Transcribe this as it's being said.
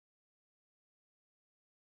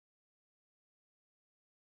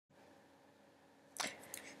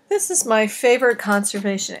This is my favorite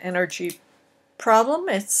conservation energy problem.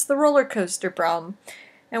 It's the roller coaster problem.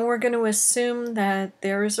 And we're going to assume that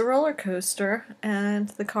there is a roller coaster and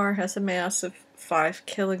the car has a mass of 5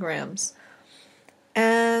 kilograms.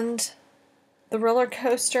 And the roller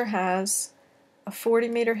coaster has a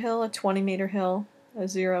 40-meter hill, a 20-meter hill, a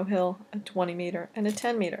 0 hill, a 20-meter, and a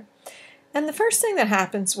 10-meter. And the first thing that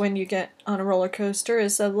happens when you get on a roller coaster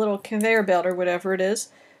is a little conveyor belt or whatever it is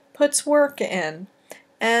puts work in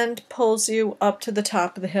and pulls you up to the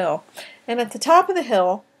top of the hill. And at the top of the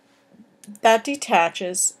hill, that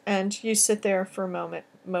detaches and you sit there for a moment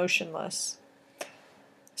motionless.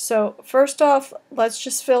 So first off, let's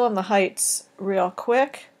just fill in the heights real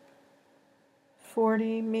quick.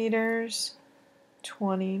 40 meters,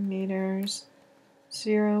 20 meters,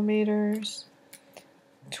 0 meters,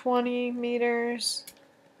 20 meters,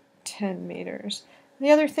 10 meters.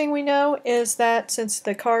 The other thing we know is that since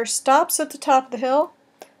the car stops at the top of the hill,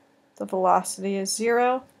 the velocity is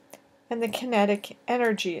 0 and the kinetic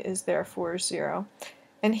energy is therefore 0.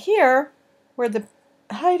 And here, where the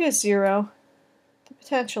height is 0, the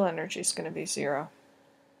potential energy is going to be 0.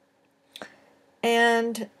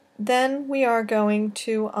 And then we are going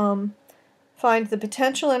to find the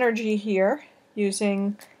potential energy here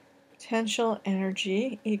using potential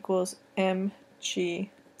energy equals mgh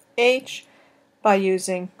by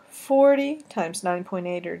using 40 times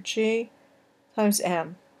 9.8 or g times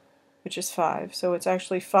m, which is 5. So it's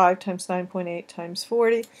actually 5 times 9.8 times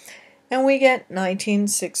 40, and we get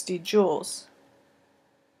 1960 joules.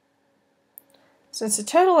 Since the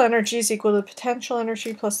total energy is equal to the potential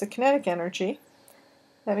energy plus the kinetic energy,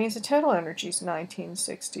 that means the total energy is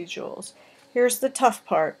 1960 joules. Here's the tough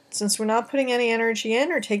part. Since we're not putting any energy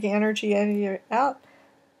in or taking energy out,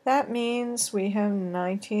 that means we have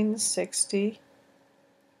 1960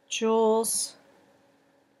 joules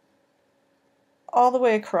all the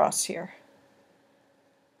way across here.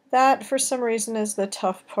 That, for some reason, is the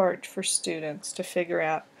tough part for students to figure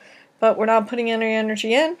out. But we're not putting any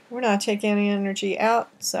energy in, we're not taking any energy out,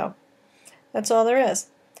 so that's all there is.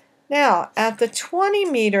 Now, at the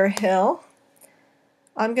 20-meter hill,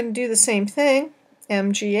 I'm going to do the same thing,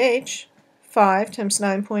 mgh, 5 times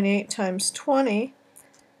 9.8 times 20,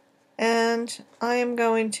 and I am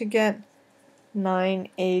going to get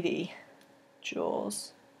 980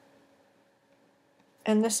 joules.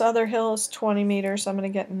 And this other hill is 20 meters, I'm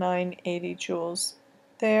going to get 980 joules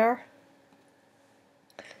there.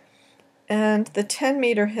 And the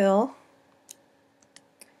 10-meter hill,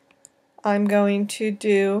 I'm going to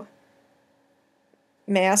do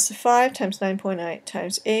mass of 5 times 9.8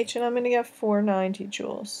 times h, and I'm going to get 490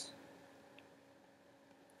 joules.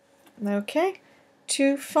 Okay,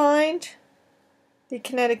 to find the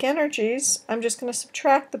kinetic energies, I'm just going to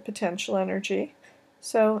subtract the potential energy.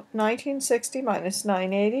 So 1960 minus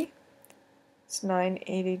 980 is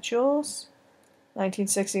 980 joules.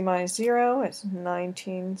 1960 minus 0 is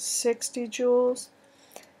 1960 joules.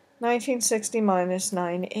 1960 minus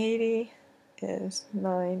 980 is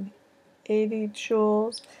 980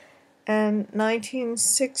 joules. And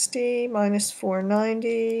 1960 minus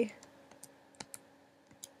 490,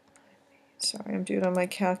 sorry, I'm doing it on my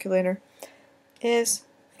calculator, is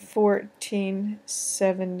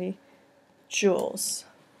 1470 joules.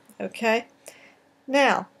 Okay?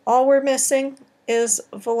 Now, all we're missing is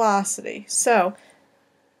velocity. So,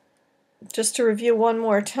 just to review one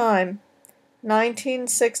more time,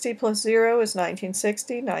 1960 plus 0 is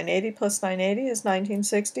 1960, 980 plus 980 is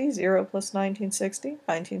 1960, 0 plus 1960,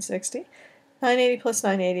 1960, 980 plus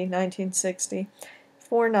 980, 1960,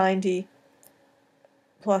 490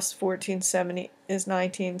 plus 1470 is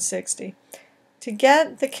 1960. To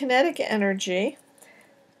get the kinetic energy,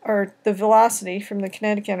 or the velocity from the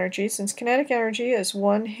kinetic energy, since kinetic energy is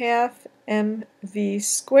 1/2 mv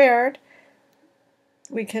squared,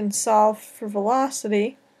 we can solve for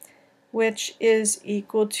velocity, which is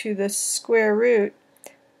equal to the square root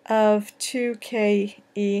of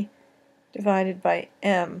 2ke divided by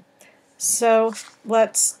m. So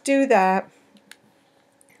let's do that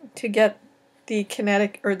to get the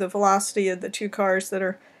kinetic, or the velocity of the two cars that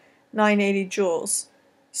are 980 joules.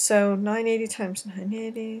 So 980 times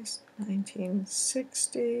 980 is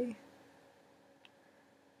 1960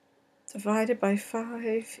 divided by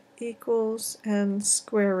 5 equals and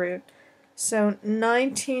square root. So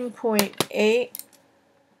 19.8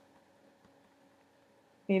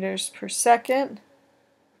 meters per second.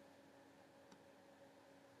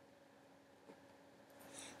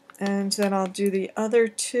 And then I'll do the other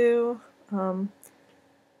two.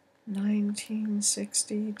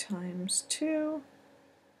 1960 times 2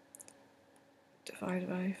 divided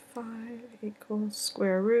by 5 equals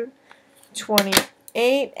square root 20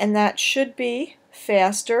 8, and that should be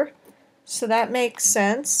faster, so that makes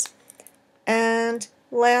sense. And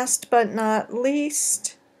last but not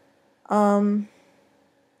least,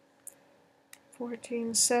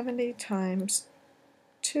 1470 times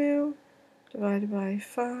 2 divided by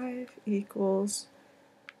 5 equals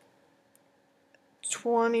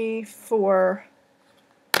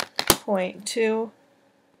 24.2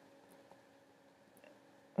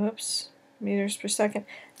 meters per second.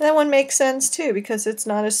 And that one makes sense too, because it's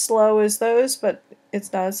not as slow as those, but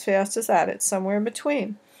it's not as fast as that. It's somewhere in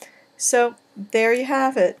between. So there you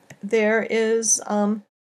have it. There is